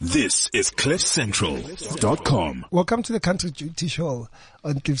This is CliffCentral.com. Welcome to the Country Duty Show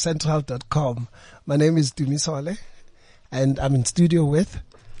on CliffCentral.com. My name is Dumisole, and I'm in studio with...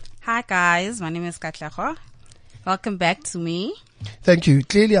 Hi guys, my name is Katlaho. Welcome back to me. Thank you.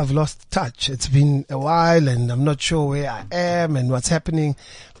 Clearly I've lost touch. It's been a while and I'm not sure where I am and what's happening.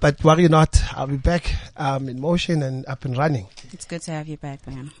 But worry not, I'll be back in motion and up and running. It's good to have you back,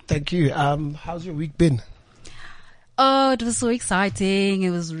 man. Thank you. How's your week been? Oh, it was so exciting. It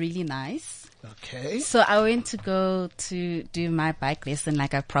was really nice. Okay. So I went to go to do my bike lesson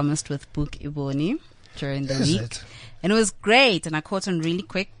like I promised with Book Iboni during the week. It? And it was great. And I caught on really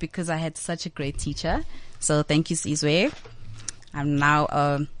quick because I had such a great teacher. So thank you, Sizwe. I'm now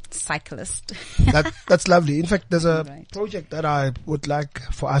a cyclist. That's lovely. In fact, there's a Right. project that I would like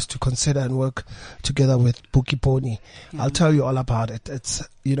for us to consider and work together with Buki Pony. Yeah. I'll tell you all about it. It's,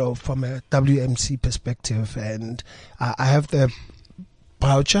 from a WMC perspective, and I have the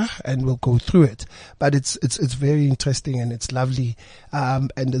voucher and we'll go through it. But it's very interesting and it's lovely.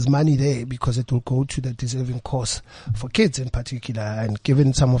 And there's money there because it will go to the deserving cause for kids in particular. And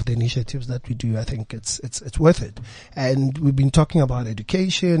given some of the initiatives that we do, I think it's worth it. And we've been talking about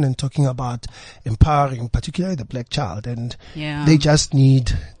education and talking about empowering, particularly the black child. And Yeah. they just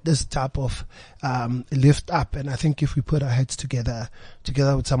need this type of, lift up. And I think if we put our heads together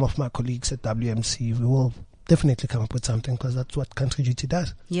with some of my colleagues at WMC, we will definitely come up with something, because that's what Country Duty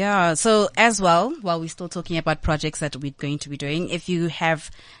does. Yeah. So as well, while we're still talking about projects that we're going to be doing, if you have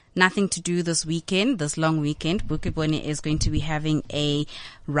nothing to do this weekend, this long weekend, Bukibone is going to be having a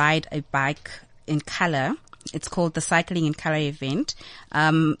ride a bike in color. It's called the Cycling in Color event.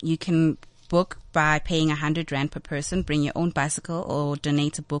 You can book by paying 100 Rand per person, bring your own bicycle or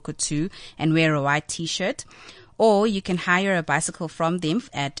donate a book or two and wear a white t-shirt. Or you can hire a bicycle from them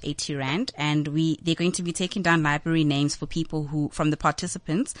at 80 Rand, and they're going to be taking down library names for people from the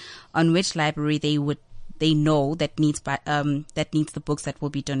participants on which library they know that needs the books that will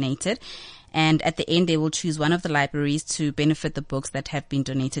be donated. And at the end, they will choose one of the libraries to benefit the books that have been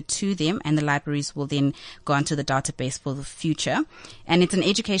donated to them, and the libraries will then go onto the database for the future. And it's an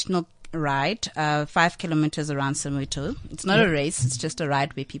educational ride, 5 kilometers around Soweto. It's not a race, it's just a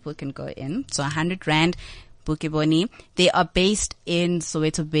ride where people can go in. So 100 Rand. Bukiboni. They are based in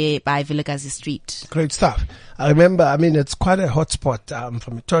Soweto Bay by Vilakazi Street. Great stuff. I remember, it's quite a hot spot,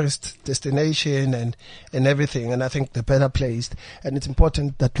 from a tourist destination and everything. And I think they're better placed. And it's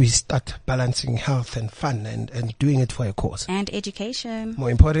important that we start balancing health and fun and doing it for a cause. And education.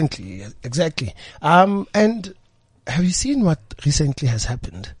 More importantly, exactly. And have you seen what recently has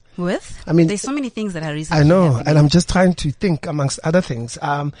happened? There's so many things that are recently I know, happening. and I'm just trying to think amongst other things.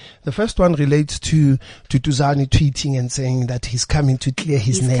 The first one relates to Tuzani tweeting and saying that he's coming to clear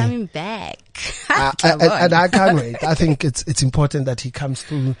his name. He's coming back. And I can't wait. I think it's important that he comes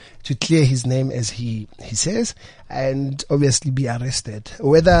through to clear his name, as he says, and obviously be arrested.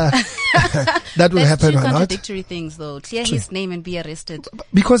 Whether that will happen or That's two not. contradictory things, though. Clear his name and be arrested.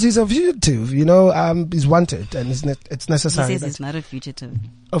 Because he's a fugitive, he's wanted, and it's necessary. He says he's not a fugitive.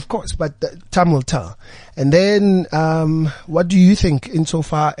 Of course, but time will tell. And then, what do you think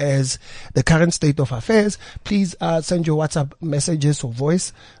insofar as the current state of affairs? Please send your WhatsApp messages or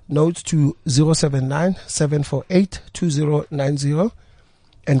voice notes to 079-748-2090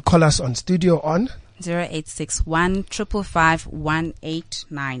 and call us on studio on 0861 555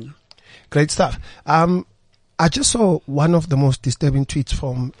 189. Great stuff. I just saw one of the most disturbing tweets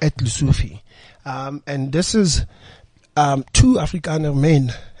from Ed Lusufi. And this is, 2 Afrikaner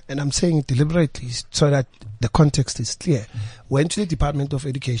men, and I'm saying it deliberately so that the context is clear, went to the Department of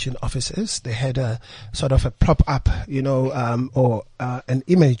Education offices. They had a sort of a prop up, or an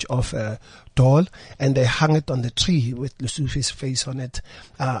image of a doll, and they hung it on the tree with Lusufi's face on it,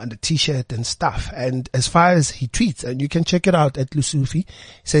 and the t-shirt and stuff. And as far as he tweets, and you can check it out at Lusufi,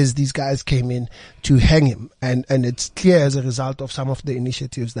 says these guys came in to hang him. And it's clear as a result of some of the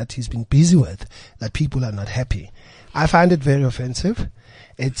initiatives that he's been busy with that people are not happy. I find it very offensive.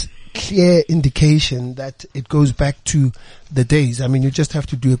 It's clear indication that it goes back to the days. You just have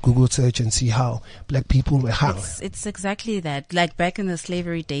to do a Google search and see how black people were hung. It's exactly that. Like back in the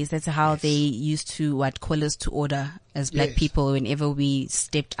slavery days, that's how they used to call us to order as black people whenever we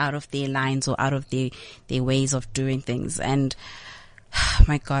stepped out of their lines or out of their ways of doing things. And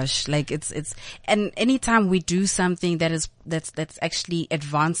my gosh, and anytime we do something that's actually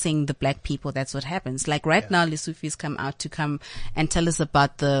advancing the black people, that's what happens. Like right now, Lesufi's come out to come and tell us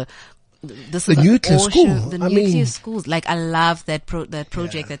about the this The is nuclear all school. The I nuclear mean- schools. Like, I love that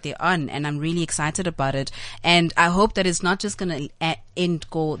project that they're on, and I'm really excited about it. And I hope that it's not just going to end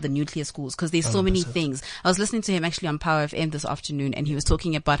go the nuclear schools, because there's so many things. I was listening to him actually on Power FM this afternoon, and he was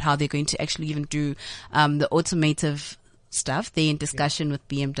talking about how they're going to actually even do the automotive stuff. They're in discussion with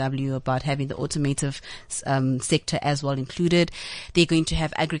BMW about having the automotive sector as well included. They're going to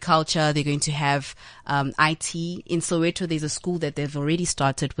have agriculture. They're going to have IT. In Soweto, there's a school that they've already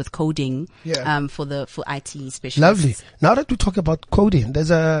started with coding for IT specialists. Lovely. Now that we talk about coding,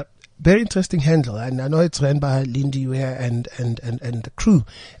 there's a very interesting handle, and I know it's run by Lindy Ware and the crew.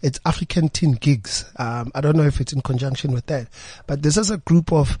 It's African Teen Gigs. I don't know if it's in conjunction with that, but this is a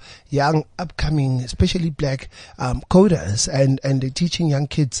group of young, upcoming, especially black coders, and they're teaching young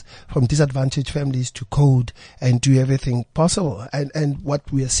kids from disadvantaged families to code and do everything possible. And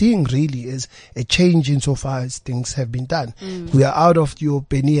what we are seeing really is a change insofar as things have been done. We are out of your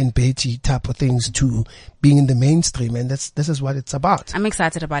Benny and Betty type of things to being in the mainstream, and this is what it's about. I'm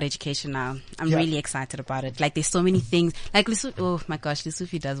excited about education now. I'm really excited about it. Like, there's so many things. Like, oh my gosh,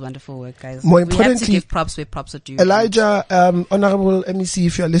 Lesotho does wonderful work, guys. More We have to importantly, give props where props are due. Elijah, Honorable MEC,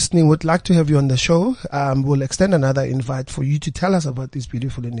 if you're listening, would like to have you on the show. We'll extend another invite for you to tell us about these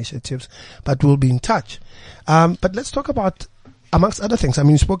beautiful initiatives, but we'll be in touch. But let's talk about, amongst other things, I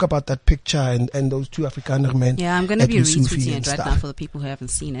mean, you spoke about that picture and those two Afrikaner men. Yeah, I'm going to at be Lesotho retweeting and it right stuff. now for the people who haven't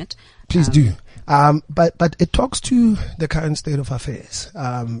seen it. Please do. But it talks to the current state of affairs,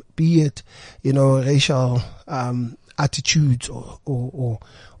 be it, racial, attitudes or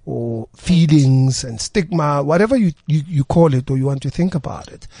feelings and stigma, whatever you call it or you want to think about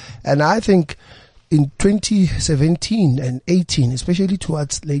it. And I think in 2017 and 18, especially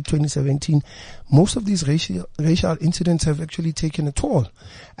towards late 2017, most of these racial incidents have actually taken a toll,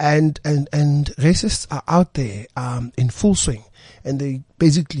 and racists are out there in full swing, and they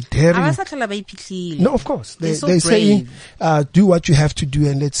basically daring. No, of course they're saying, do what you have to do,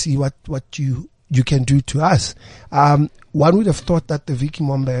 and let's see what you can do to us. One would have thought that the Vicky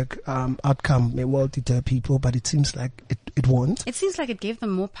Momberg outcome may well deter people, but it seems like it won't. It seems like it gave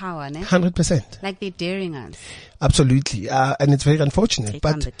them more power, ne? 100%. Like, they're daring us. Absolutely. And it's very unfortunate. Take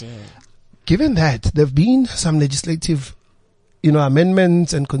on But the dare. given that, there have been some legislative,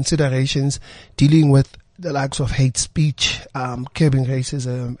 amendments and considerations dealing with the likes of hate speech, curbing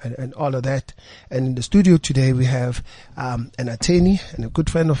racism, and all of that. And in the studio today, we have an attorney and a good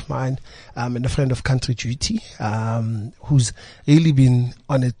friend of mine, and a friend of Country Duty, who's really been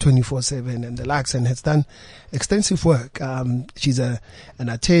on it 24/7 and the likes, and has done extensive work. She's an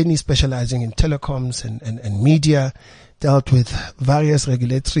attorney specializing in telecoms and media, dealt with various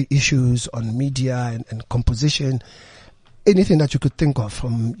regulatory issues on media and composition. Anything that you could think of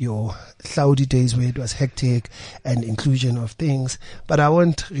from your cloudy days where it was hectic and inclusion of things. But I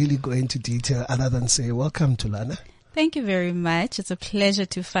won't really go into detail other than say welcome to Lana. Thank you very much. It's a pleasure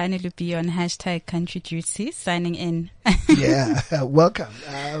to finally be on #CountryDuty, signing in. Yeah, welcome.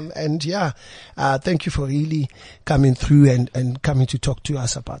 Thank you for really coming through and coming to talk to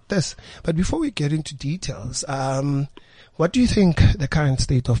us about this. But before we get into details, what do you think the current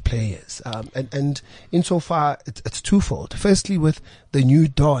state of play is? And insofar, it's twofold. Firstly, with the new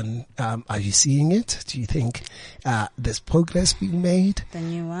dawn, are you seeing it? Do you think there's progress being made? The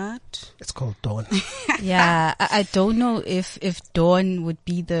new what? It's called dawn. Yeah, I don't know if dawn would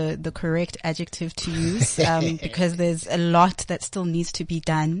be the correct adjective to use, because there's a lot that still needs to be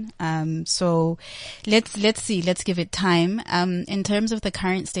done. So let's see, let's give it time. In terms of the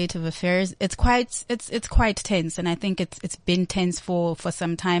current state of affairs, it's quite tense, and I think it's been tense for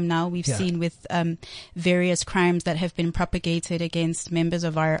some time now. We've seen with various crimes that have been propagated against members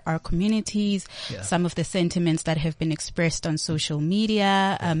of our communities, some of the sentiments that have been expressed on social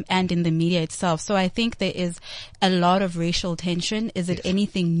media, and in the media itself. So I think there is a lot of racial tension. Is it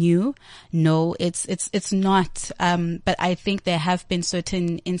anything new? No, it's not. But I think there have been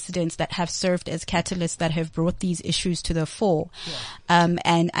certain incidents that have served as catalysts that have brought these issues to the fore.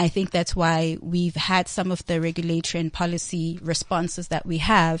 And I think that's why we've had some of the regulatory and policy responses that we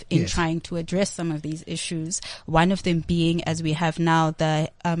have in trying to address some of these issues. One of them being, as we have now, the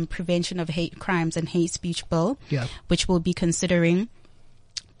Prevention of Hate Crimes and Hate Speech Bill, which we'll be considering.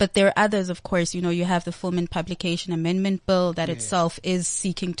 But there are others, of course. You have the Film and Publication Amendment Bill that itself is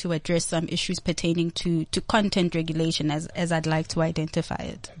seeking to address some issues pertaining to content regulation, as I'd like to identify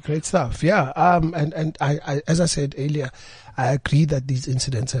it. Great stuff. Yeah. And I, as I said earlier, I agree that these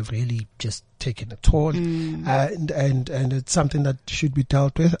incidents have really just taken a toll, and it's something that should be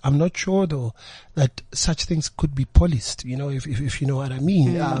dealt with. I'm not sure though that such things could be policed, if you know what I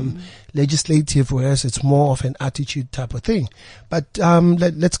mean. Legislative, whereas it's more of an attitude type of thing. But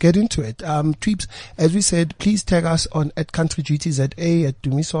let's get into it. Tweeps, as we said, please tag us on at Country GTZA, at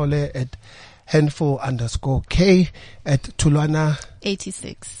Dumisole, at Handful_K, at Tulwana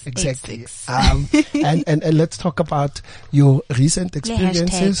 86. Exactly. And let's talk about your recent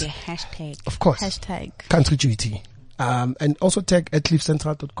experiences. Hashtag. Of course. Hashtag. Country GT. And also tag at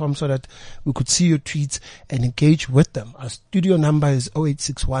cliffcentral.com so that we could see your tweets and engage with them. Our studio number is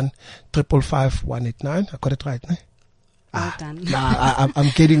 0861 555 189. I got it right, ne? Well done.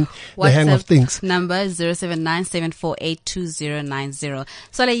 I'm getting the hang of things. Number 0797482090.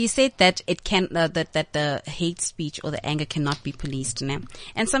 So like you said that it can that the hate speech or the anger cannot be policed now.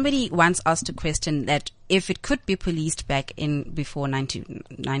 And somebody once asked a question that if it could be policed back in before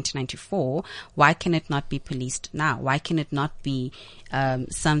 1994, why can it not be policed now? Why can it not be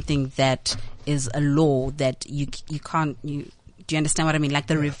something that is a law that you can't do you understand what I mean? Like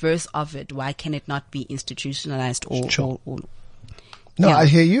the reverse of it. Why can it not be institutionalized or No, yeah. I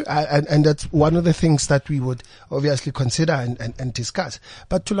hear you. And that's one of the things that we would obviously consider and discuss.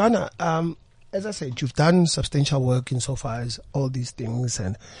 But Tulwana, as I said, you've done substantial work insofar as all these things,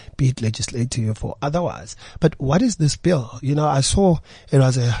 and be it legislative or otherwise. But what is this bill? I saw it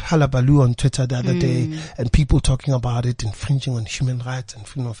was a hullabaloo on Twitter the other day, and people talking about it infringing on human rights and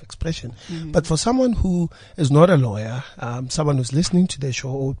freedom of expression. But for someone who is not a lawyer, someone who's listening to the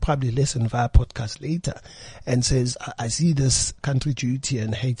show or probably listen via podcast later and says, I see this country duty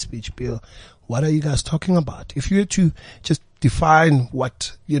and hate speech bill. What are you guys talking about? If you were to just define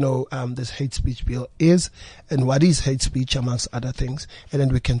what, this hate speech bill is and what is hate speech amongst other things, and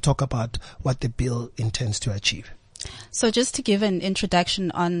then we can talk about what the bill intends to achieve. So just to give an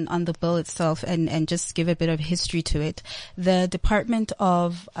introduction on the bill itself and just give a bit of history to it, the Department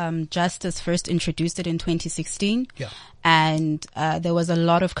of Justice first introduced it in 2016. Yeah. And there was a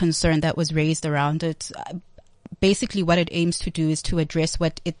lot of concern that was raised around it. Basically what it aims to do is to address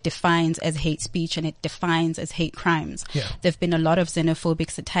what it defines as hate speech and it defines as hate crimes. Yeah. There've been a lot of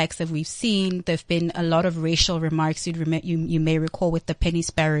xenophobic attacks that we've seen. There've been a lot of racial remarks you may recall with the Penny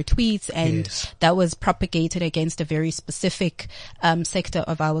Sparrow tweets, and Yes. that was propagated against a very specific sector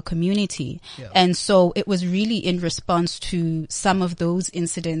of our community. Yeah. And so it was really in response to some of those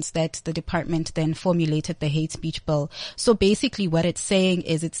incidents that the department then formulated the hate speech bill. So basically what it's saying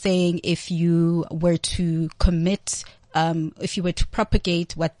is if you were to if you were to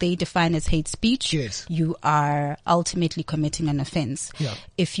propagate what they define as hate speech, Yes. you are ultimately committing an offense. Yeah.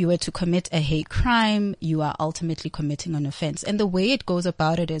 If you were to commit a hate crime, you are ultimately committing an offense. And the way it goes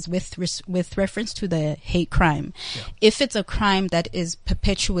about it is with reference to the hate crime. Yeah. If it's a crime that is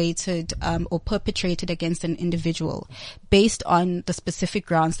perpetuated or perpetrated against an individual based on the specific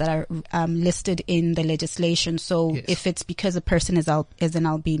grounds that are listed in the legislation. So Yes. if it's because a person is an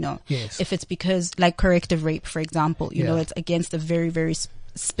albino, Yes. if it's because like corrective rape, for example, it's against a very, very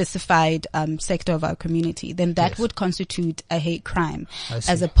specified sector of our community, then that Yes. would constitute a hate crime I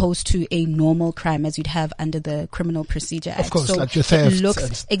see. as opposed to a normal crime as you'd have under the Criminal Procedure Act. Of course, so like your thefts it looks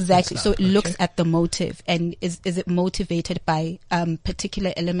and exactly. stuff, So it looks okay. at the motive, and is it motivated by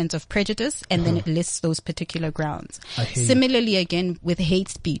particular elements of prejudice, and then it lists those particular grounds. I hear you. Similarly, again with hate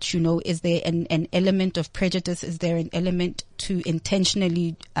speech, is there an element of prejudice? Is there an element to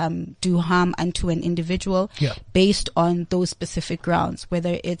intentionally do harm unto an individual Yeah. based on those specific grounds,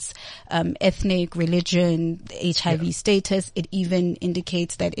 whether it's ethnic, religion, HIV status? It even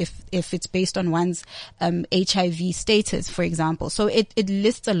indicates that if it's based on one's HIV status, for example. So it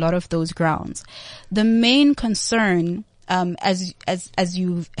lists a lot of those grounds. The main concern, as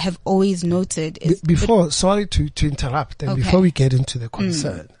you have always noted, is Sorry to interrupt, and Okay. before we get into the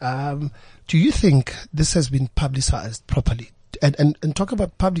concern, do you think this has been publicized properly? And talk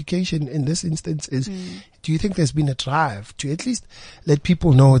about publication in this instance is, do you think there's been a drive to at least let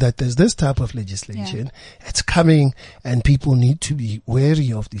people know that there's this type of legislation, it's coming, and people need to be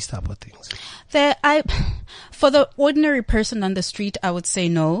wary of these type of things? For the ordinary person on the street, I would say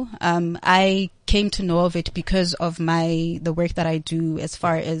no. I came to know of it because of the work that I do as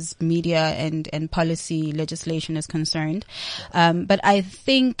far as media and policy legislation is concerned. But I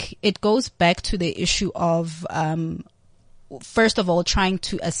think it goes back to the issue of, first of all, trying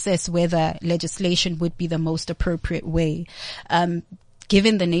to assess whether legislation would be the most appropriate way.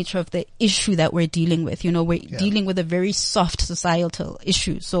 Given the nature of the issue that we're dealing with, we're dealing with a very soft societal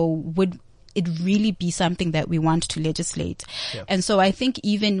issue. So it really be something that we want to legislate. Yeah. And so I think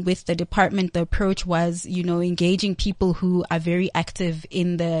even with the department, the approach was, engaging people who are very active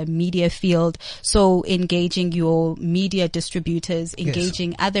in the media field. So engaging your media distributors,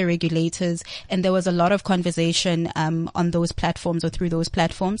 engaging other regulators. And there was a lot of conversation, on those platforms or through those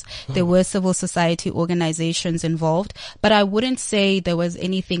platforms. There were civil society organizations involved, but I wouldn't say there was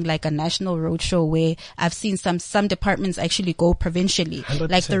anything like a national roadshow where I've seen some departments actually go provincially, 100%.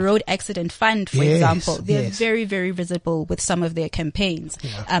 like the Road Accident Fund, for Yes, example. They're yes. very, very visible with some of their campaigns.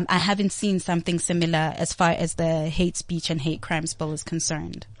 Yeah. I haven't seen something similar as far as the hate speech and hate crimes bill is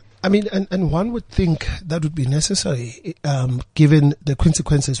concerned. I mean, and one would think that would be necessary, given the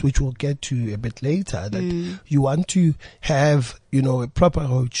consequences, which we'll get to a bit later, that you want to have, a proper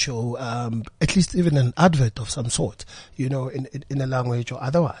roadshow, at least even an advert of some sort, in a language or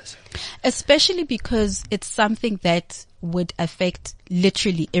otherwise. Especially because it's something that would affect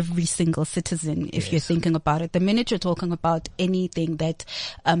literally every single citizen if you're thinking about it. The minute you're talking about anything that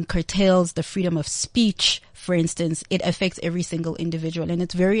curtails the freedom of speech, for instance, it affects every single individual. And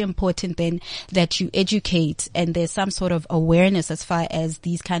it's very important then that you educate and there's some sort of awareness as far as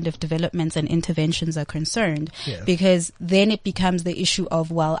these kind of developments and interventions are concerned. Yeah. Because then it becomes the issue of,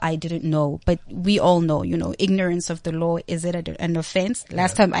 well, I didn't know. But we all know, ignorance of the law, is it an offense?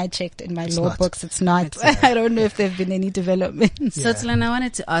 Last time I checked in my law not. books, it's not. I don't know if there have been any developments. So, Tsalana, I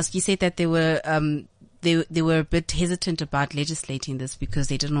wanted to ask, you said that they were they were a bit hesitant about legislating this because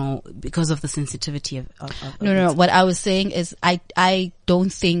they didn't know, because of the sensitivity of No. What I was saying is I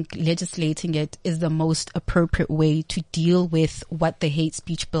don't think legislating it is the most appropriate way to deal with what the hate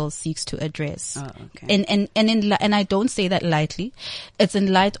speech bill seeks to address. Oh, okay. And I don't say that lightly. It's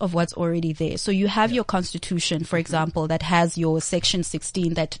in light of what's already there. So you have your constitution, for example, that has your section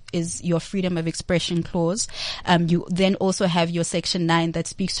 16, that is your freedom of expression clause. You then also have your section 9 that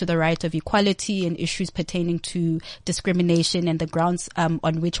speaks to the right of equality and issues pertaining to discrimination and the grounds on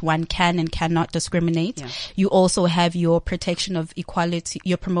which one can and cannot discriminate. Yeah. You also have your protection of equality,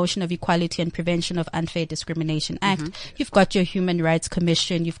 your promotion of equality and prevention of unfair discrimination act. You've got your Human Rights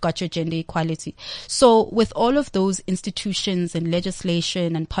Commission. You've got your gender equality. So with all of those institutions and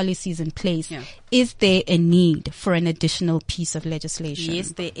legislation and policies in place, is there a need for an additional piece of legislation?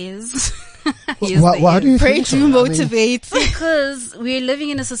 Yes, there is. Why do you Pray think so? to I mean, motivate. Because we're living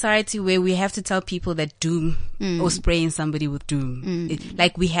in a society where we have to tell people that doom or spraying somebody with doom.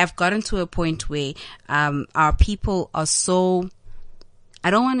 Like we have gotten to a point where our people are so,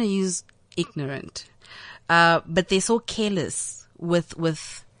 I don't want to use ignorant, but they're so careless with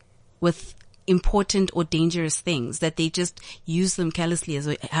important or dangerous things that they just use them carelessly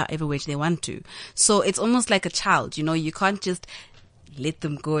as however which they want to. So it's almost like a child, you can't just let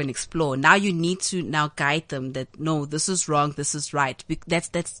them go and explore. Now you need to now guide them that no, this is wrong, this is right.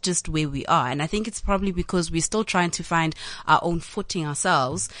 That's just where we are. And I think it's probably because we're still trying to find our own footing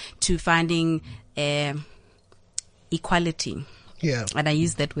ourselves to finding equality. Yeah. And I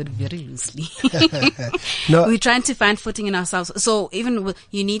use that word very loosely. No. We're trying to find footing in ourselves. So even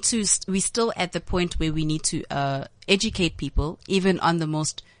we're still at the point where we need to educate people, even on the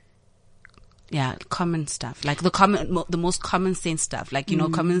most common stuff, like the most common sense stuff, like,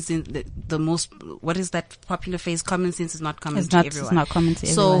 common sense, the most, what is that popular phrase? Common sense is not common to everyone. It's not common to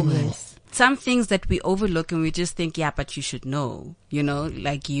everyone. So Yes. some things that we overlook and we just think, but you should know,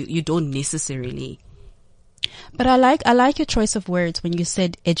 like you don't necessarily. But I like your choice of words when you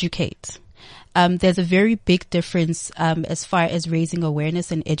said educate. There's a very big difference as far as raising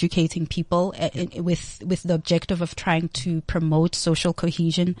awareness and educating people with the objective of trying to promote social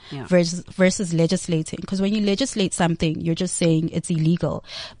cohesion versus legislating. Because when you legislate something, you're just saying it's illegal,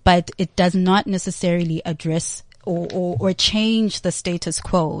 but it does not necessarily address or change the status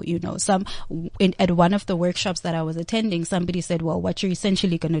quo. At one of the workshops that I was attending, somebody said, well, what you're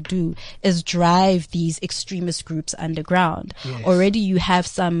essentially going to do is drive these extremist groups underground. Yes. Already you have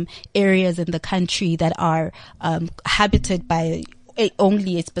some areas in the country that are habited by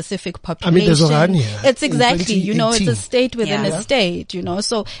only a specific population. I mean, there's Orania. It's exactly, it's a state within Yeah. a state,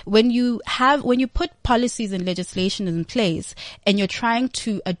 So when you put policies and legislation in place and you're trying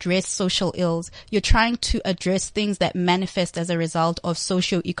to address social ills, you're trying to address things that manifest as a result of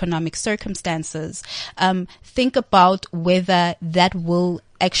socio-economic circumstances, think about whether that will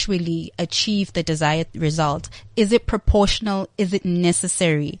actually achieve the desired result. Is it proportional? Is it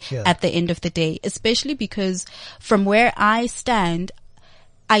necessary at the end of the day? Especially because from where I stand,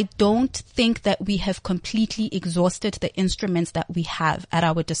 I don't think that we have completely exhausted the instruments that we have at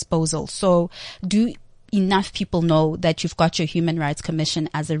our disposal. So do enough people know that you've got your Human Rights Commission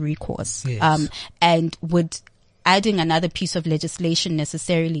as a recourse? Yes. And would adding another piece of legislation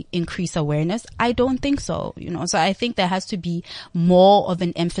necessarily increase awareness? I don't think so, so I think there has to be more of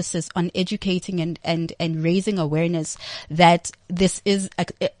an emphasis on educating and raising awareness that this is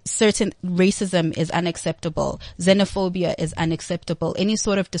certain racism is unacceptable, xenophobia is unacceptable, any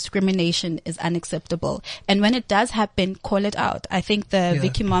sort of discrimination is unacceptable, and when it does happen, call it out. I think the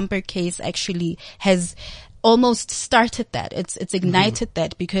Vicky Momberg case actually has almost started that. It's ignited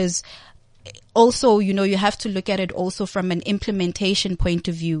that, because also, you have to look at it also from an implementation point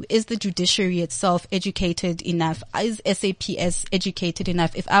of view. Is the judiciary itself educated enough? Is SAPS educated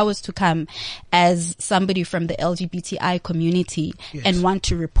enough? If I was to come as somebody from the LGBTI community and want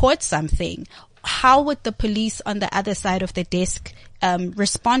to report something, how would the police on the other side of the desk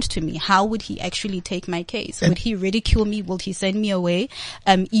respond to me? How would he actually take my case? Would he ridicule me? Will he send me away?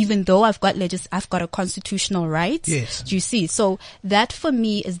 Even though I've got a constitutional right? Yes. Do you see? So that for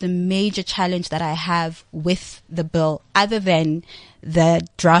me is the major challenge that I have with the bill, other than the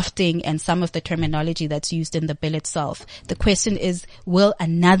drafting and some of the terminology that's used in the bill itself. The question is, will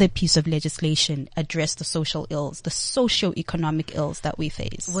another piece of legislation address the social ills, the socio-economic ills that we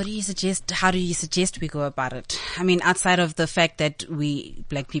face? What do you suggest? How do you suggest we go about it? I mean, outside of the fact that we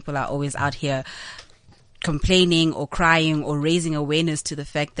black people are always out here complaining or crying or raising awareness to the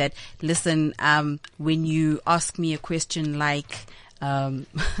fact that, listen, when you ask me a question like,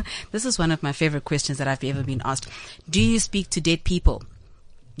 this is one of my favorite questions that I've ever been asked. Do you speak to dead people?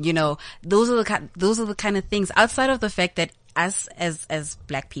 Those are the kind of things, outside of the fact that us as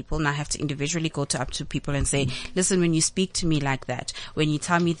black people now have to individually go up to people and say, listen, when you speak to me like that, when you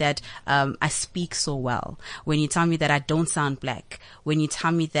tell me that I speak so well, when you tell me that I don't sound black, when you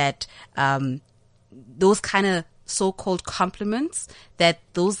tell me that those kind of so-called compliments, that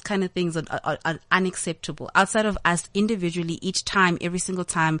those kind of things are unacceptable. Outside of us individually, each time, every single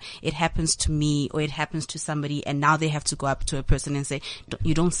time it happens to me or it happens to somebody, and now they have to go up to a person and say,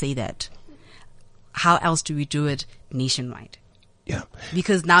 you don't say that. How else do we do it nationwide? Yeah.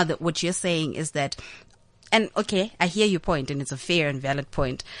 Because now that what you're saying is that, and okay, I hear your point, and it's a fair and valid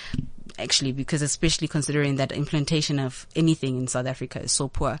point, actually, because especially considering that implementation of anything in South Africa is so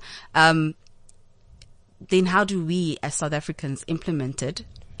poor. Then how do we as South Africans implement it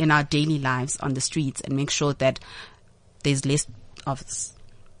in our daily lives on the streets and make sure that there's less of this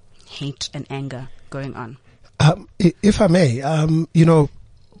hate and anger going on? If I may,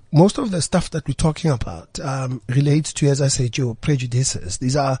 most of the stuff that we're talking about relates to, as I said, your prejudices.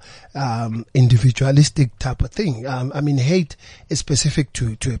 These are individualistic type of thing. Hate is specific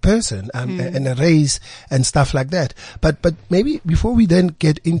to a person and a race and stuff like that. But maybe before we then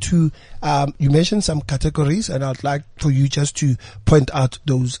get into, you mentioned some categories, and I'd like for you just to point out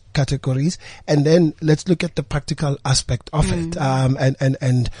those categories, and then let's look at the practical aspect of it,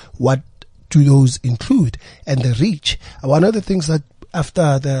 and what do those include, and the reach. One of the things that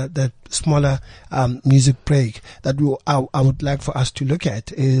after the smaller music break that I would like for us to look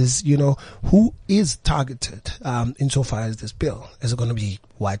at is, who is targeted insofar as this bill? Is it going to be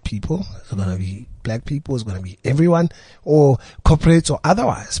white people? Is it going to be black people? Is it going to be everyone, or corporates, or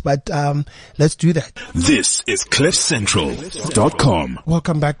otherwise? But let's do that. This is CliffCentral.com.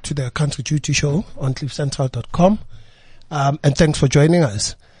 Welcome back to the Country Duty Show on CliffCentral.com, and thanks for joining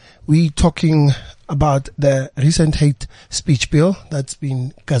us. We're talking about the recent hate speech bill that's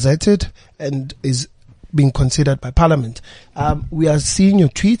been gazetted and is being considered by Parliament. We are seeing your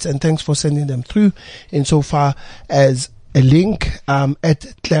tweets, and thanks for sending them through, insofar as a link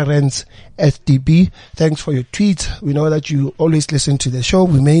at Clarence FDB. Thanks for your tweets. We know that you always listen to the show.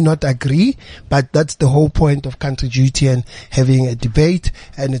 We may not agree, but that's the whole point of Country Duty and having a debate,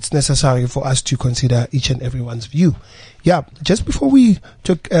 and it's necessary for us to consider each and everyone's view. Yeah, just before we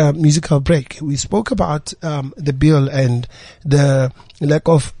took a musical break, we spoke about the bill and the lack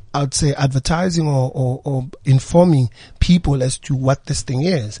of, I would say, advertising or informing people as to what this thing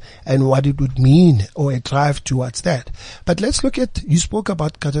is and what it would mean, or a drive towards that. But let's look at, you spoke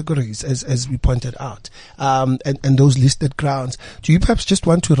about categories as we pointed out, and those listed grounds. Do you perhaps just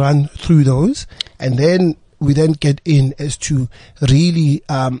want to run through those, and then we then get in as to really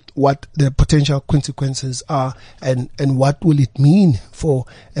what the potential consequences are, and what will it mean for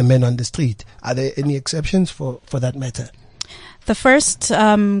a man on the street? Are there any exceptions for that matter? The first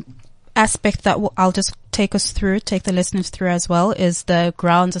aspect that I'll just take the listeners through as well, is the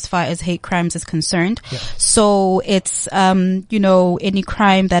grounds as far as hate crimes is concerned. Yeah. So it's, any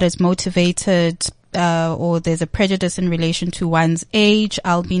crime that is motivated or there's a prejudice in relation to one's age,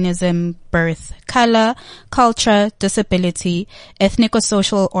 albinism, birth, color, culture, disability, ethnic or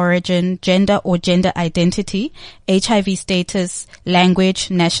social origin, gender or gender identity, HIV status, language,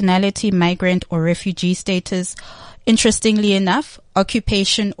 nationality, migrant or refugee status. Interestingly enough,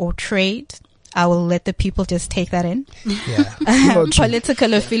 occupation or trade. I will let the people just take that in. Yeah.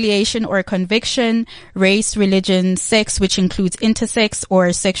 Political affiliation or conviction, race, religion, sex, which includes intersex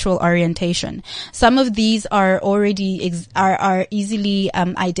or sexual orientation. Some of these are already are easily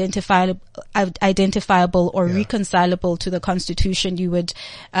identifiable or reconcilable to the Constitution. You would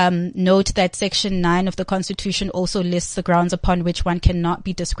note that Section 9 of the Constitution also lists the grounds upon which one cannot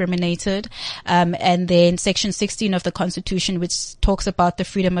be discriminated. And then Section 16 of the Constitution, which talks about the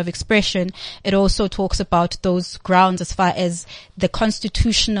freedom of expression, it also talks about those grounds as far as the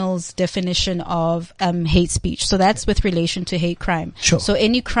constitutional's definition of hate speech. So that's with relation to hate crime. Sure. So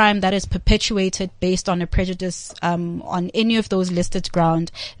any crime that is perpetuated based on a prejudice on any of those listed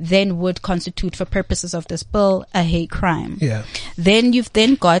grounds then would constitute, for purposes of this bill, a hate crime. Yeah. Then you've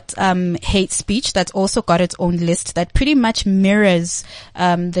then got hate speech that's also got its own list that pretty much mirrors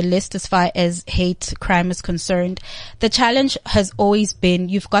the list as far as hate crime is concerned. The challenge has always been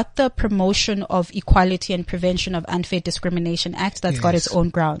you've got the Promotion of Equality and Prevention of Unfair Discrimination Act that's got its own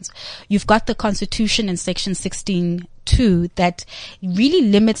grounds. You've got the Constitution in Section 16(2) that really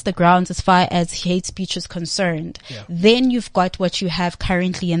limits the grounds as far as hate speech is concerned. Yeah. Then you've got what you have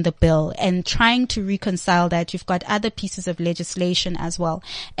currently in the bill, and trying to reconcile that, you've got other pieces of legislation as well,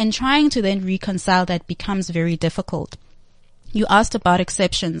 and trying to then reconcile that becomes very difficult. You asked about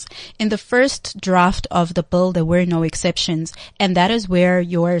exceptions. In the first draft of the bill, there were no exceptions, and that is where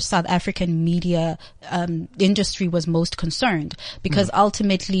your South African media industry was most concerned, because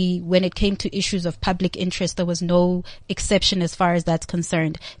ultimately, when it came to issues of public interest, there was no exception as far as that's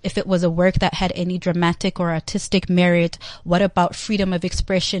concerned. If it was a work that had any dramatic or artistic merit, what about freedom of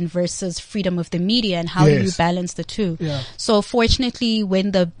expression versus freedom of the media, and how do you balance the two? Yeah. So fortunately,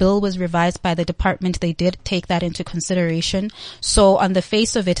 when the bill was revised by the department, they did take that into consideration. So on the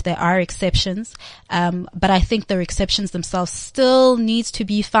face of it, there are exceptions, but I think the exceptions themselves still needs to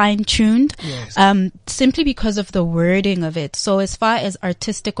be fine-tuned, simply because of the wording of it. So as far as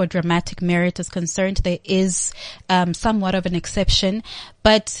artistic or dramatic merit is concerned, there is somewhat of an exception,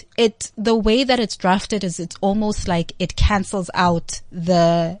 but the way that it's drafted is it's almost like it cancels out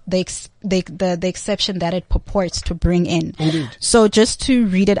the exception that it purports to bring in. Indeed. So just to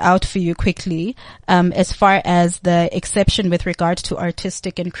read it out for you quickly, as far as the exception with regard to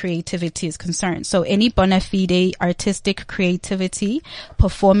artistic and creativity is concerned. So any bona fide artistic creativity,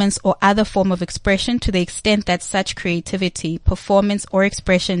 performance or other form of expression to the extent that such creativity, performance or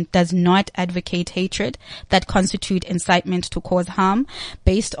expression does not advocate hatred that constitute incitement to cause harm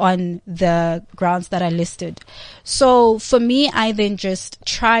based on the grounds that are listed. So for me, I then just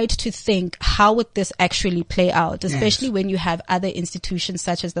tried to think, how would this actually play out, especially when you have other institutions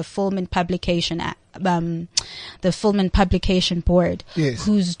such as the Film and Publication Act, the Film and Publication Board,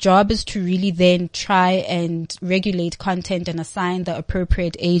 whose job is to really then try and regulate content and assign the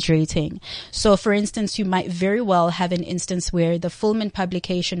appropriate age rating. So for instance, you might very well have an instance where the Film and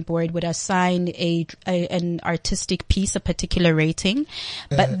Publication Board would assign an artistic piece a particular rating,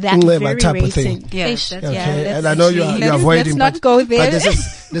 but that very rating, and I know you're avoiding, let's not go there. But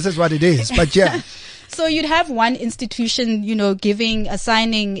this is what it is. But yeah. So you'd have one institution,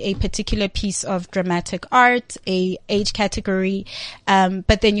 assigning a particular piece of dramatic art, a age category,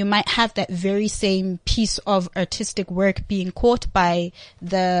 but then you might have that very same piece of artistic work being caught by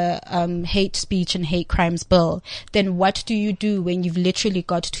the hate speech and hate crimes bill. Then what do you do when you've literally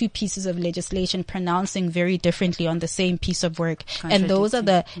got two pieces of legislation pronouncing very differently on the same piece of work? And those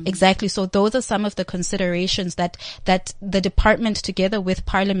are so those are some of the considerations that the department together with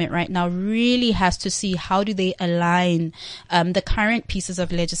Parliament right now really has to see how do they align the current pieces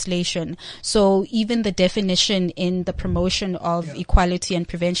of legislation. So even the definition in the Promotion of Equality and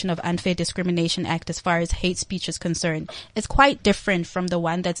Prevention of Unfair Discrimination Act as far as hate speech is concerned is quite different from the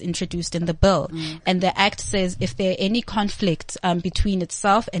one that's introduced in the bill. And the act says if there are any conflicts between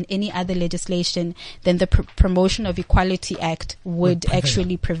itself and any other legislation, then the Promotion of Equality Act would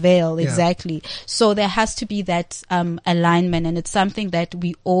actually prevail. Exactly. So there has to be that alignment, and it's something that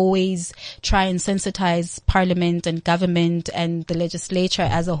we always try and sensitize Parliament and government and the legislature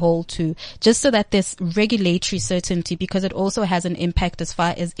as a whole to, just so that there's regulatory certainty, because it also has an impact as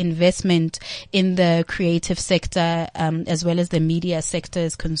far as investment in the creative sector as well as the media sector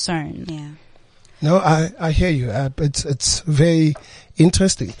is concerned. Yeah. No, I hear you. It's very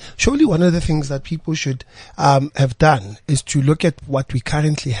interesting. Surely one of the things that people should have done is to look at what we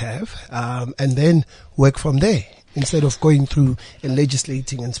currently have and then work from there instead of going through and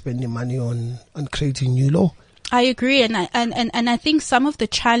legislating and spending money on creating new law. I agree, and I think some of the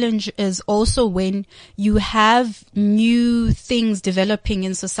challenge is also when you have new things developing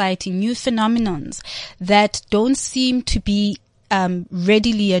in society, new phenomenons that don't seem to be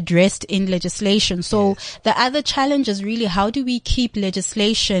readily addressed in legislation. So the other challenge is really how do we keep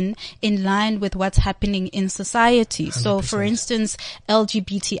legislation in line with what's happening in society? 100%. So for instance,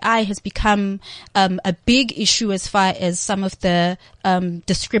 LGBTI has become a big issue as far as some of the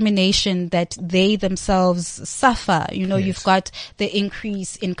discrimination that they themselves suffer. You know, you've got the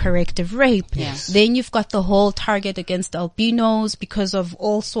increase in corrective rape. Yes. Then you've got the whole target against albinos because of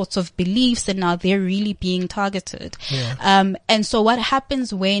all sorts of beliefs, and now they're really being targeted. And so what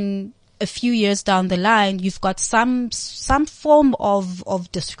happens when a few years down the line, you've got some form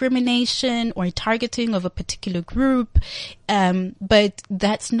of discrimination or targeting of a particular group, but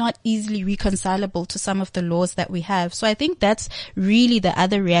that's not easily reconcilable to some of the laws that we have. So I think that's really the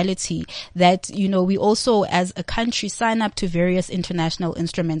other reality, that, you know, we also as a country sign up to various international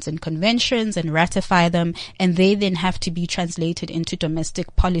instruments and conventions and ratify them, and they then have to be translated into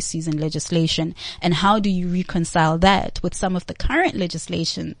domestic policies and legislation. And how do you reconcile that with some of the current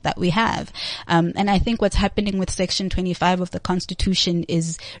legislation that we have? And I think what's happening with Section 25 of the Constitution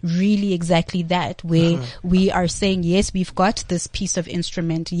is really exactly that, where we are saying, yes, we've got this piece of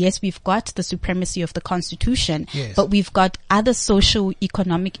instrument. Yes, we've got the supremacy of the Constitution, but we've got other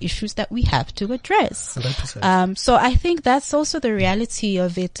socio-economic issues that we have to address. 100%. So I think that's also the reality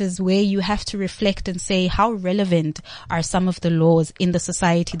of it, is where you have to reflect and say, how relevant are some of the laws in the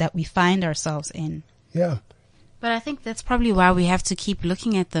society that we find ourselves in? Yeah. But I think that's probably why we have to keep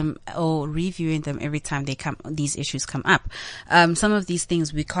looking at them or reviewing them every time these issues come up. Some of these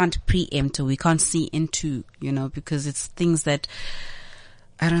things we can't preempt or we can't see into, you know, because it's things that,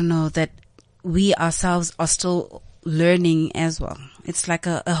 I don't know, that we ourselves are still learning as well. It's like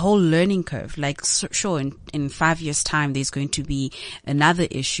a whole learning curve. Like, sure, in 5 years' time, there's going to be another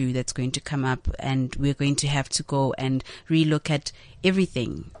issue that's going to come up, and we're going to have to go and relook at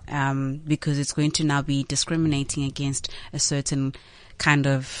everything, because it's going to now be discriminating against a certain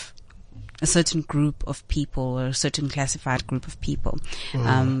group of people or a certain classified group of people.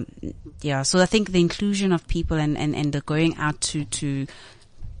 So I think the inclusion of people and the going out to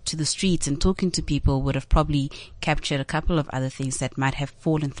the streets and talking to people would have probably captured a couple of other things that might have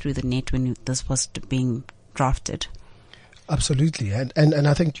fallen through the net when this was being drafted. Absolutely. And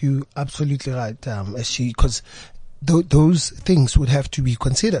I think you're absolutely right, because those things would have to be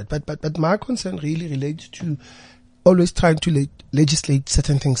considered. But my concern really relates to always trying to legislate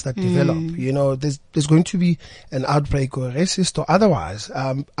certain things that develop. You know, there's going to be an outbreak or racist or otherwise.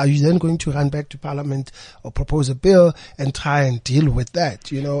 Are you then going to run back to Parliament or propose a bill and try and deal with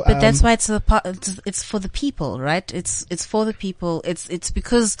that? You know, but that's why it's for the people, right? It's for the people. It's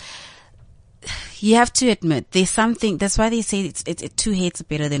because you have to admit there's something. That's why they say it's two heads are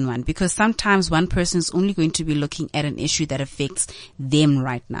better than one, because sometimes one person is only going to be looking at an issue that affects them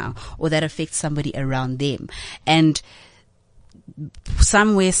right now or that affects somebody around them, and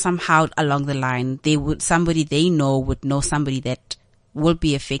somewhere, somehow along the line, somebody they know would know somebody that will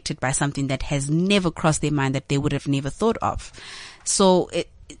be affected by something that has never crossed their mind, that they would have never thought of. So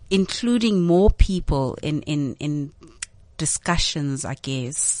including more people in discussions, I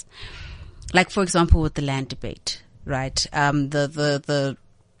guess. Like, for example, with the land debate, right? The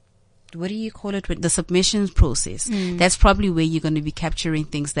what do you call it? The submissions process. That's probably where you're going to be capturing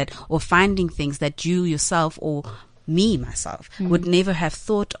things or finding things that you yourself or myself would never have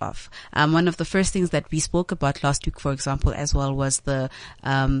thought of. One of the first things that we spoke about last week, for example, as well, was the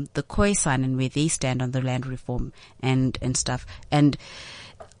Khoisan and where they stand on the land reform and stuff. And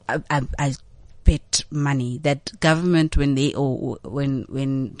I bet money that government, when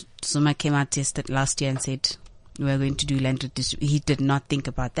Zuma came out last year and said we're going to do land redistribution, he did not think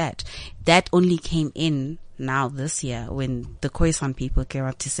about that. That only came in now this year when the Khoisan people came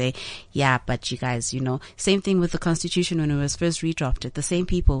out to say, yeah, but you guys, you know, same thing with the Constitution when it was first redrafted. The same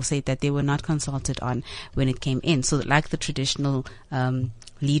people said that they were not consulted on when it came in. So like the traditional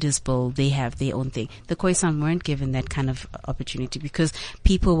leaders bill, they have their own thing. The Khoisan weren't given that kind of opportunity because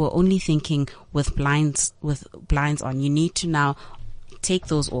people were only thinking with blinds on. You need to now take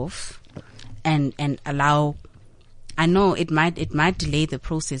those off and allow. I know it might delay the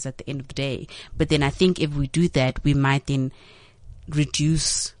process at the end of the day, but then I think if we do that, we might then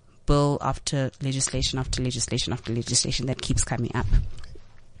reduce bill after legislation after legislation after legislation that keeps coming up.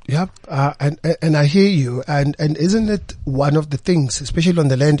 Yep, and I hear you, and isn't it one of the things, especially on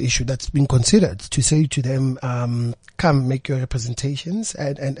the land issue, that's been considered to say to them, come make your representations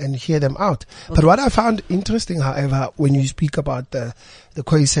and hear them out. Okay. But what I found interesting, however, when you speak about the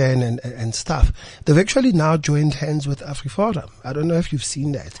Khoisan and stuff, they've actually now joined hands with AfriForum. I don't know if you've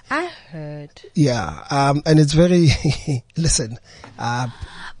seen that. I heard. Yeah, and it's very listen.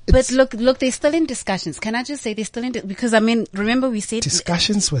 But look, they're still in discussions. Can I just say they're still in, because I mean, remember we said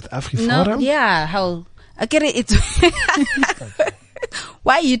discussions with AfriForum? No, yeah, how, I get it. It's,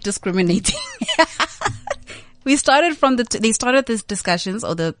 why are you discriminating? We started they started these discussions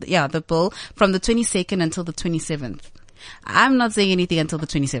or the bill from the 22nd until the 27th. I'm not saying anything until the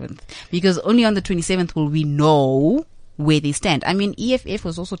 27th because only on the 27th will we know where they stand. I mean, EFF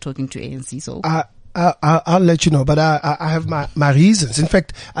was also talking to ANC, so. I'll let you know, but I have my reasons. In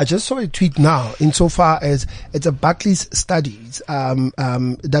fact, I just saw a tweet now insofar as it's a Barclays studies,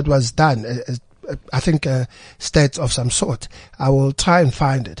 that was done. I think stats of some sort. I will try and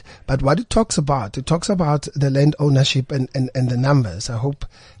find it. But what it talks about the land ownership and the numbers. I hope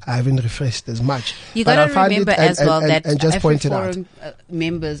I haven't refreshed as much. You got to remember as well that AfriForum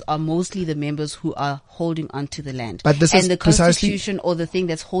members are mostly the members who are holding onto the land. But this and is the constitution or the thing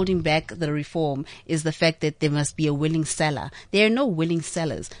that's holding back the reform is the fact that there must be a willing seller. There are no willing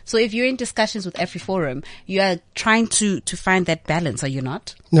sellers. So if you're in discussions with AfriForum, you are trying to find that balance, are you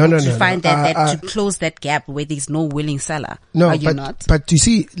not? No. To find that to close that gap where there's no willing seller. No, are you not? But you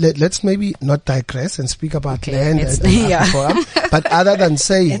see, let's maybe not digress and speak about land and AfriForum. But other than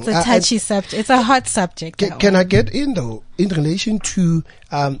saying, it's a touchy subject. It's a hot subject. Can I get in though, in relation to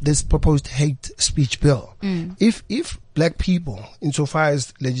this proposed hate speech bill? If black people, insofar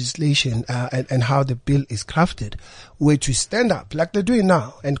as legislation and how the bill is crafted, were to stand up like they're doing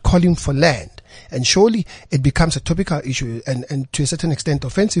now and calling for land, and surely it becomes a topical issue and to a certain extent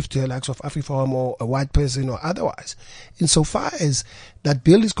offensive to the likes of AfriForum or a white person or otherwise. Insofar as that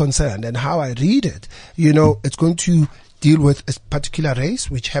bill is concerned and how I read it, it's going to deal with a particular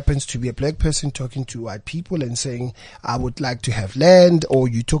race, which happens to be a black person talking to white people and saying, I would like to have land, or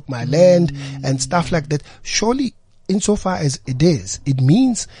you took my land, and stuff like that. Surely, insofar as it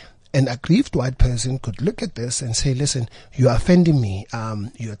means an aggrieved white person could look at this and say, listen, you are offending me.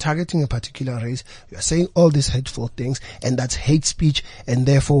 You are targeting a particular race. You are saying all these hateful things, and that's hate speech. And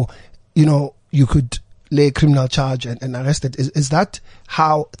therefore, you could lay a criminal charge and arrest it. Is that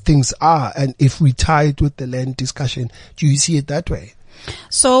how things are? And if we tie it with the land discussion, do you see it that way?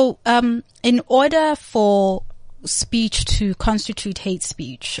 So, in order for speech to constitute hate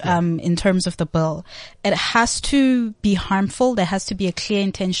speech, in terms of the bill, it has to be harmful. There has to be a clear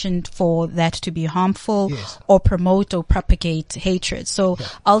intention for that to be harmful, yes, or promote or propagate hatred. So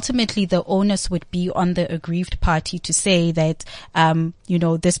ultimately the onus would be on the aggrieved party to say that,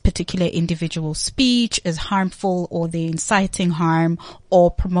 this particular individual speech is harmful, or they're inciting harm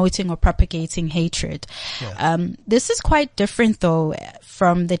or promoting or propagating hatred. This is quite different though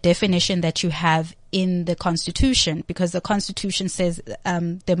from the definition that you have in the Constitution, because the Constitution says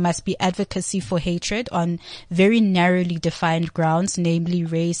there must be advocacy for hatred on very narrowly defined grounds, namely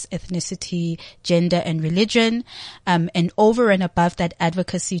race, ethnicity, gender, and religion. And over and above that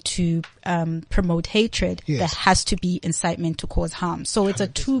advocacy to promote hatred, there has to be incitement to cause harm. So it's a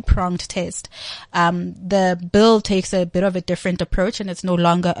two-pronged test. The bill takes a bit of a different approach, and it's no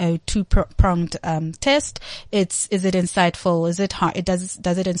longer a two-pronged test. Is it insightful? Is it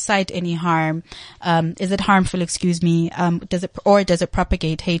does it incite any harm? Is it harmful? Does it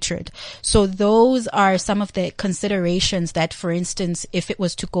propagate hatred? So those are some of the considerations that, for instance, if it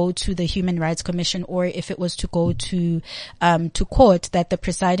was to go to the Human Rights Commission or if it was to go to court, that the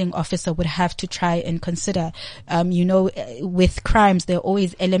presiding officer would have to try and consider. With crimes, there are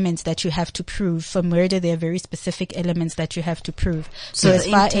always elements that you have to prove. For murder, there are very specific elements that you have to prove. So as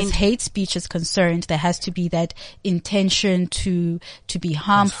far as hate speech is concerned, there has to be that intention to be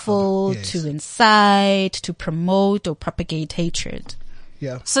harmful, to incite, to promote or propagate hatred.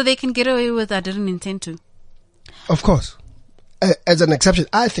 Yeah. So they can get away with I didn't intend to. Of course. As an exception,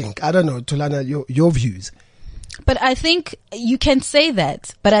 I think. I don't know, Thulana, your views. But I think you can say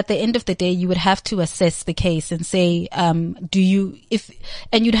that, but at the end of the day, you would have to assess the case and say, and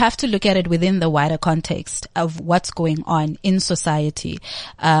you'd have to look at it within the wider context of what's going on in society.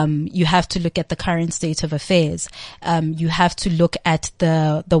 You have to look at the current state of affairs. You have to look at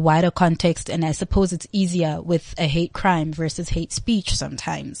the wider context, and I suppose it's easier with a hate crime versus hate speech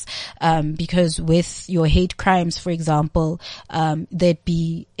sometimes. Because with your hate crimes, for example, there'd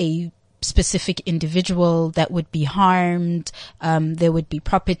be a specific individual that would be harmed. There would be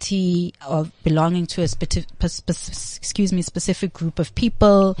property of belonging to a specific group of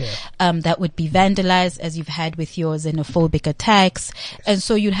people, that would be vandalized, as you've had with your xenophobic attacks. And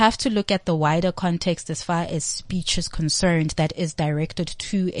so you'd have to look at the wider context as far as speech is concerned that is directed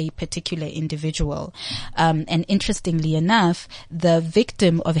to a particular individual. And interestingly enough, the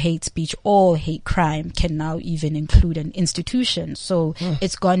victim of hate speech or hate crime can now even include an institution. So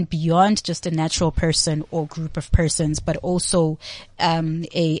it's gone beyond just a natural person or group of persons, but also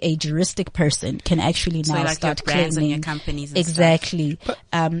a juristic person can actually now like start your brands claiming. and your companies and Exactly.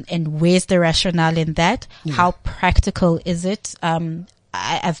 And where's the rationale in that? How practical is it?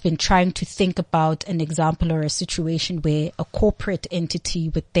 I've been trying to think about an example or a situation where a corporate entity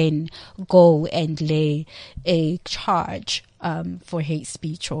would then go and lay a charge for hate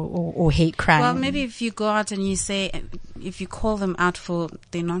speech or hate crime. Well, maybe if you go out and you say, if you call them out for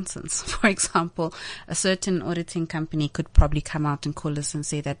their nonsense, for example, a certain auditing company could probably come out and call us and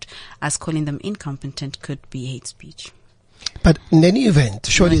say that us calling them incompetent could be hate speech. But in any event,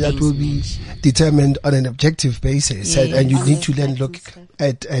 surely that will be determined on an objective basis, and you need to then look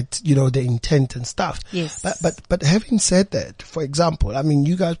at the intent and stuff. Yes. But having said that, for example, I mean,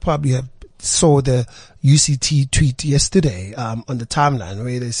 you guys probably saw the UCT tweet yesterday on the timeline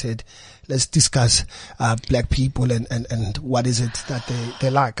where they said, let's discuss black people and what is it that they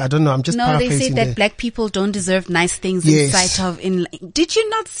like. I don't know. I'm just paraphrasing. They say that black people don't deserve nice things in sight of. Did you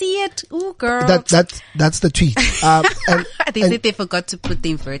not see it? Ooh, girl. That's the tweet. They said they forgot to put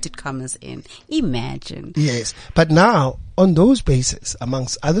the inverted commas in. Imagine. Yes, but now on those bases,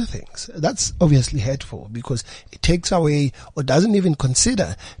 amongst other things, that's obviously hurtful because it takes away or doesn't even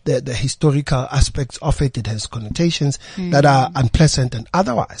consider the historical aspects of it. It has connotations that are unpleasant and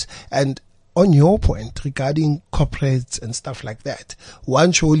otherwise. And on your point regarding corporates and stuff like that,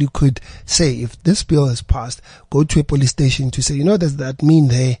 one surely could say, if this bill is passed, go to a police station to say, there's that mean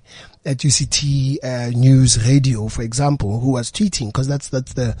there at UCT News Radio, for example, who was tweeting, because that's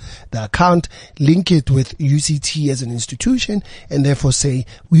the account, link it with UCT as an institution, and therefore say,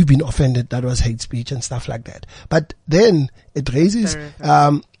 we've been offended, that was hate speech and stuff like that. But then it raises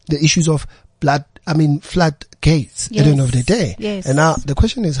the issues of floodgates at the end of the day. Yes. And now the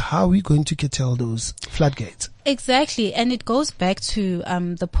question is, how are we going to curtail those floodgates? Exactly. And it goes back to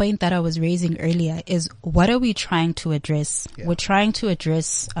the point that I was raising earlier is, what are we trying to address? Yeah. We're trying to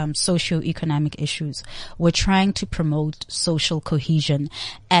address socio-economic issues. We're trying to promote social cohesion.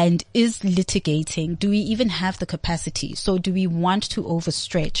 And is litigating, do we even have the capacity? So do we want to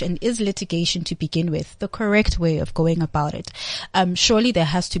overstretch? And is litigation, to begin with, the correct way of going about it? Surely there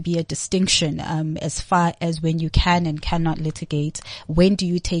has to be a distinction as far as when you can and cannot litigate. When do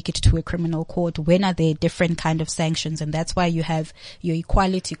you take it to a criminal court? When are there different kinds of sanctions? And that's why you have your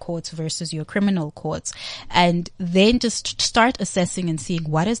equality courts versus your criminal courts. And then just start assessing and seeing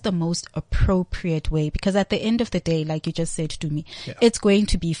what is the most appropriate way, because at the end of the day, like you just said to me, it's going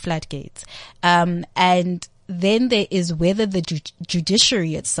to be floodgates. And then there is whether the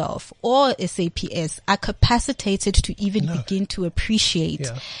judiciary itself or SAPS are capacitated to even begin to appreciate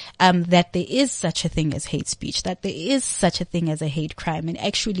that there is such a thing as hate speech, that there is such a thing as a hate crime, and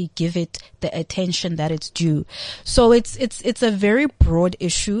actually give it the attention that it's due. So it's a very broad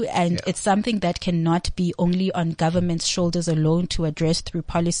issue, and it's something that cannot be only on government's shoulders alone to address through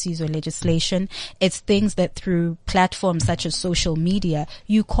policies or legislation. It's things that through platforms such as social media,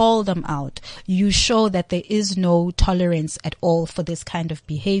 you call them out. You show that there is no tolerance at all for this kind of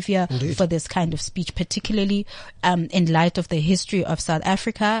behavior, for this kind of speech, particularly in light of the history of South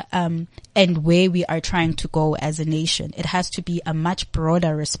Africa and where we are trying to go as a nation. It has to be a much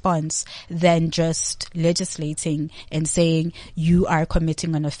broader response than just legislating and saying you are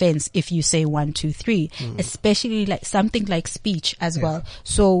committing an offense if you say 1, 2, 3, especially like something like speech as well.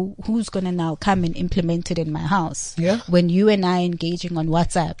 So who's going to now come and implement it in my house when you and I engaging on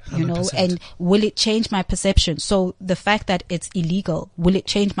WhatsApp, 100%. And will it change my perception? So the fact that it's illegal, will it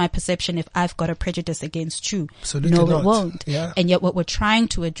change my perception if I've got a prejudice against you? Absolutely no, not. It won't. And yet what we're trying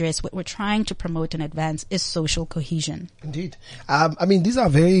to address, what we're trying to promote and advance is social cohesion. Indeed. I mean, these are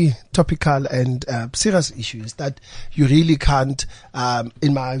very topical and serious issues that you really can't,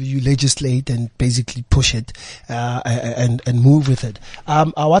 in my view, legislate and basically push it and move with it. Our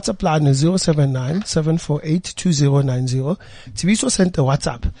WhatsApp line is 079-748-2090. Tibiso sent a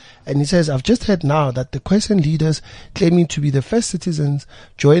WhatsApp and he says, I've just heard now that the Khoisan leaders claiming to be the first citizens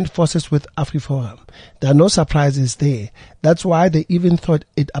joined forces with AfriForum. There are no surprises there. That's why they even thought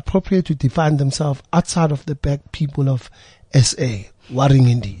it appropriate to define themselves outside of the black people of SA. Worrying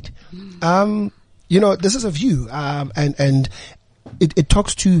indeed. This is a view, and it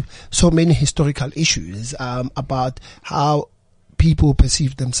talks to so many historical issues, about how people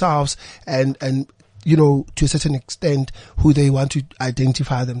perceive themselves and, you know, to a certain extent, who they want to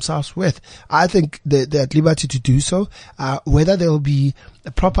identify themselves with. I think they're at liberty to do so. Whether there will be a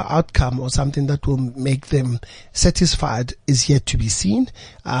proper outcome or something that will make them satisfied is yet to be seen.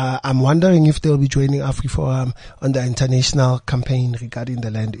 I'm wondering if they'll be joining AfriForum on the international campaign regarding the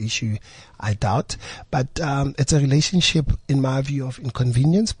land issue. I doubt. But it's a relationship, in my view, of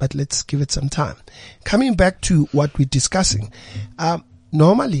inconvenience, but let's give it some time. Coming back to what we're discussing,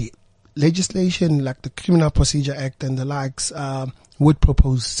 normally, legislation like the Criminal Procedure Act and the likes would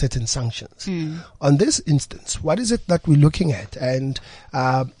propose certain sanctions. On this instance, what is it that we're looking at, and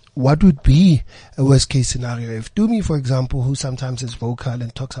what would be a worst case scenario if Dumi, for example, who sometimes is vocal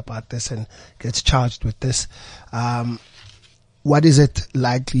and talks about this and gets charged with this, what is it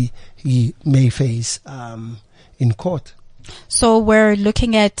likely he may face in court? So we're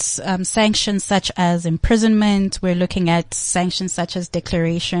looking at sanctions such as imprisonment. We're looking at sanctions such as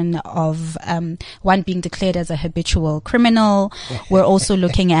declaration of one being declared as a habitual criminal. We're also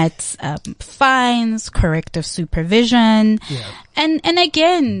looking at fines, corrective supervision, and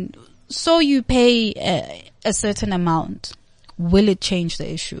again, so you pay a certain amount. Will it change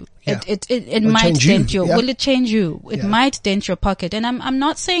the issue? Yeah. It might dent you. Yeah. Will it change you? It might dent your pocket. And I'm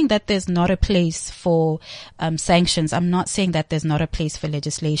not saying that there's not a place for sanctions. I'm not saying that there's not a place for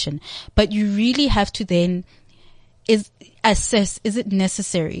legislation. But you really have to then assess, is it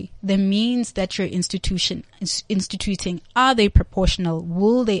necessary? The means that you're instituting, are they proportional?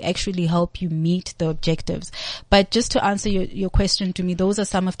 Will they actually help you meet the objectives? But just to answer your question to me, those are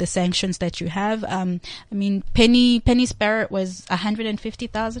some of the sanctions that you have. I mean, Penny Sparrow was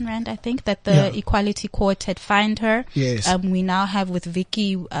 150,000 rand, I think, that the Equality Court had fined her. Yes. We now have with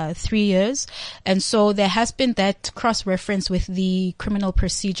Vicky 3 years. And so there has been that cross-reference with the Criminal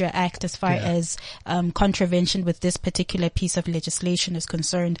Procedure Act as far as contravention with this particular piece of legislation is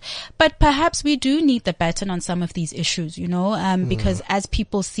concerned. But perhaps we do need the baton on some of these issues, you know, because as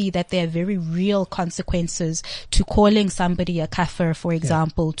people see that there are very real consequences to calling somebody a kafir, for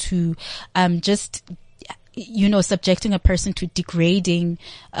example, to just, you know, subjecting a person to degrading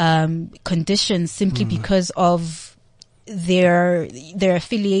conditions simply because of their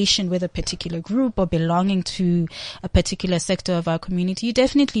affiliation with a particular group or belonging to a particular sector of our community. You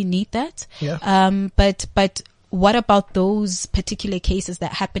definitely need that. But what about those particular cases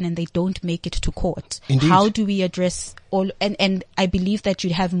that happen and they don't make it to court? Indeed. How do we address all, and I believe that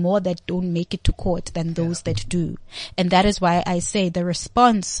you'd have more that don't make it to court than those that do. And that is why I say the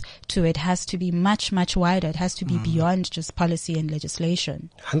response to it has to be much, much wider. It has to be beyond just policy and legislation.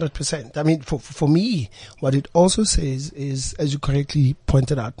 100%. I mean, for me, what it also says is, as you correctly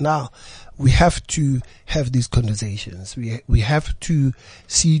pointed out now, we have to have these conversations. We have to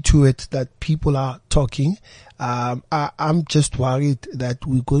see to it that people are talking. I'm just worried that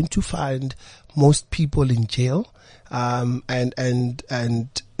we're going to find most people in jail. And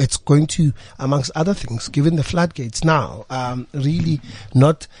it's going to, amongst other things, given the floodgates now, really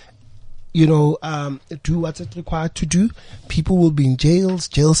not, you know, do what's it required to do. People will be in jails.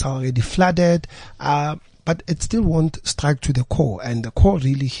 Jails are already flooded. But it still won't strike to the core. And the core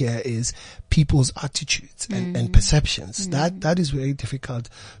really here is people's attitudes and perceptions. That is very difficult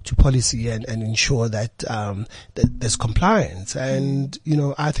to policy and ensure that, that there's compliance. And, you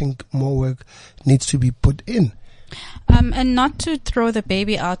know, I think more work needs to be put in. And not to throw the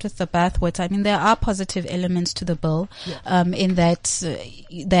baby out with the bathwater. I mean, there are positive elements to the bill, in that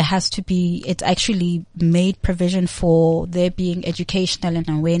there has to be, it's actually made provision for there being educational and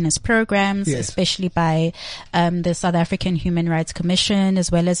awareness programs, especially by the South African Human Rights Commission, as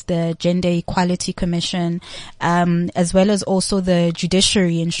well as the Gender Equality Commission, as well as also the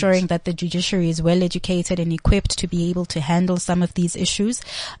judiciary, ensuring that the judiciary is well educated and equipped to be able to handle some of these issues.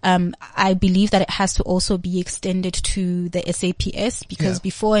 I believe that it has to also be extended to the SAPS, because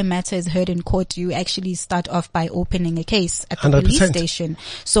before a matter is heard in court, you actually start off by opening a case at the 100%. Police station.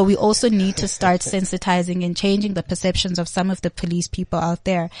 So we also need to start sensitizing and changing the perceptions of some of the police people out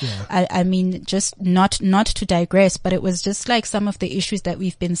there. I mean, just not to digress, but it was just like some of the issues that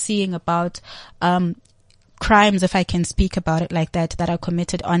we've been seeing about crimes, if I can speak about it like that are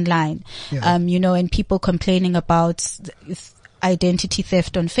committed online. You know, and people complaining about identity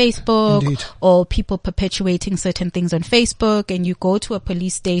theft on Facebook. Indeed. Or people perpetuating certain things on Facebook, and you go to a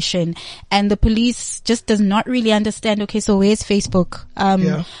police station and the police just does not really understand, okay, so where's Facebook?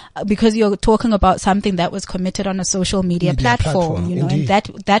 Because you're talking about something that was committed on a social media platform, you know. Indeed. And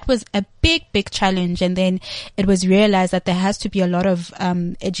that was a big challenge. And then it was realized that there has to be a lot of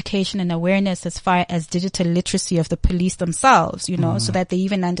education and awareness as far as digital literacy of the police themselves, you know, so that they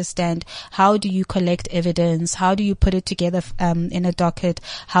even understand how do you collect evidence, how do you put it together in a docket,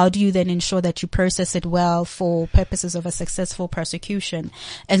 how do you then ensure that you process it well for purposes of a successful prosecution.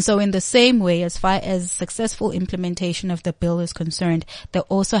 And so in the same way, as far as successful implementation of the bill is concerned, there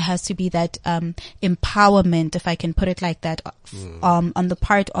also has to be that empowerment, if I can put it like that, on the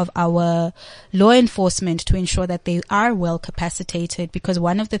part of our law enforcement to ensure that they are well capacitated, because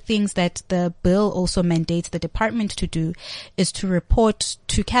one of the things that the bill also mandates the department to do is to report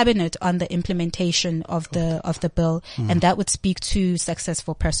to cabinet on the implementation of the bill, and that would speak to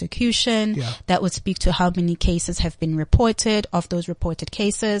successful prosecution, that would speak to how many cases have been reported, of those reported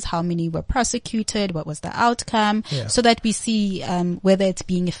cases, how many were prosecuted, what was the outcome, so that we see whether it's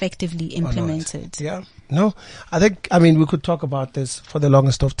being effectively implemented. Yeah. No, I mean, we could talk about this for the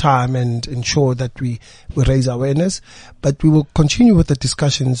longest of time and ensure that we raise awareness, but we will continue with the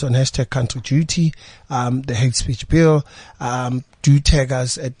discussions on #CountryDuty, the hate speech bill. Do tag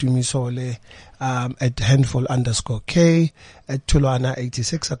us at Dumisole, at handful_K, at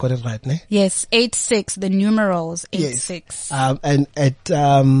Tulwana86. I got it right, ne? Yes, 86, the numerals, 86. Yes. And at,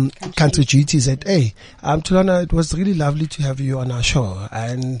 CountryDuty is at A. Tulwana, it was really lovely to have you on our show,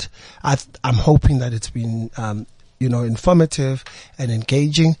 and I'm hoping that it's been, informative and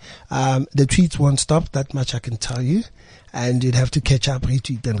engaging. The tweets won't stop, that much I can tell you. And you'd have to catch up,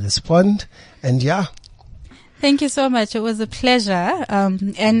 retweet and respond. And yeah. Thank you so much. It was a pleasure.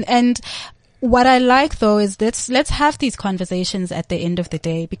 And what I like though is let's have these conversations at the end of the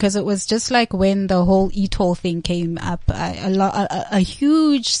day, because it was just like when the whole e-toll thing came up, a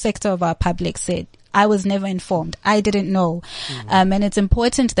huge sector of our public said, I was never informed. I didn't know. And it's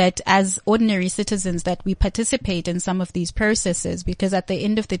important that as ordinary citizens that we participate in some of these processes, because at the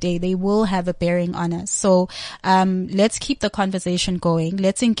end of the day, they will have a bearing on us. So, let's keep the conversation going.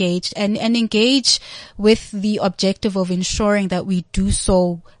 Let's engage and engage with the objective of ensuring that we do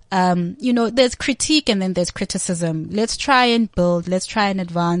so. There's critique and then there's criticism. Let's try and build, let's try and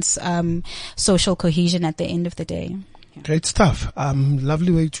advance, social cohesion at the end of the day. Great stuff.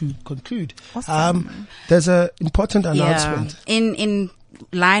 Lovely way to conclude. Awesome. There's an important announcement. In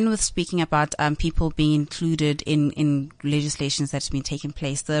line with speaking about people being included in legislations that's been taking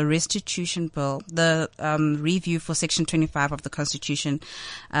place, the restitution bill, the review for Section 25 of the Constitution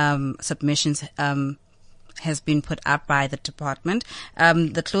submissions has been put up by the department.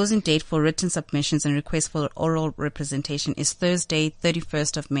 The closing date for written submissions and requests for oral representation is Thursday,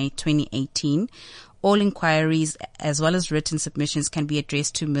 31st of May, 2018. All inquiries as well as written submissions can be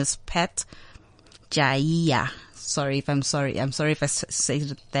addressed to Ms. Pat Jaiya. I'm sorry if I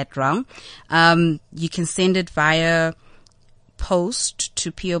said that wrong. You can send it via post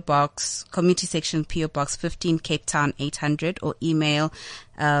to PO Box, Committee Section PO Box 15, Cape Town 800, or email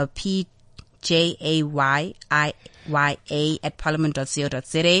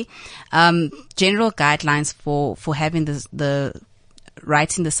pjayya@parliament.co.za. General guidelines for having the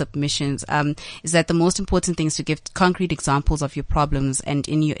writing the submissions is that the most important thing is to give concrete examples of your problems and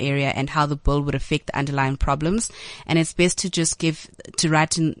in your area and how the bill would affect the underlying problems. And it's best to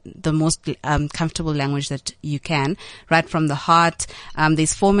write in the most comfortable language that you can, right from the heart.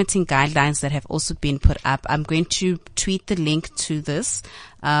 There's formatting guidelines that have also been put up. I'm going to tweet the link to this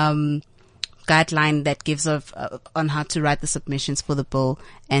guideline that gives on how to write the submissions for the bill,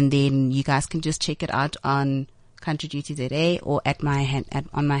 and then you guys can just check it out on CountryDuty ZA or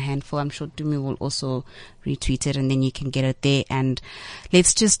on my handful. I'm sure Dumi will also retweet it, and then you can get it there. And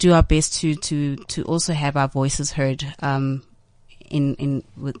let's just do our best to also have our voices heard in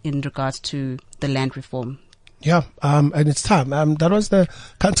regards to the land reform. Yeah, and it's time. That was the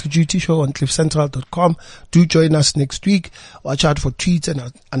CountryDuty show on cliffcentral.com. Do join us next week. Watch out for tweets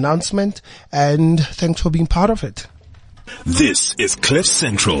and announcement, and thanks for being part of it. This is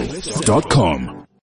cliffcentral.com.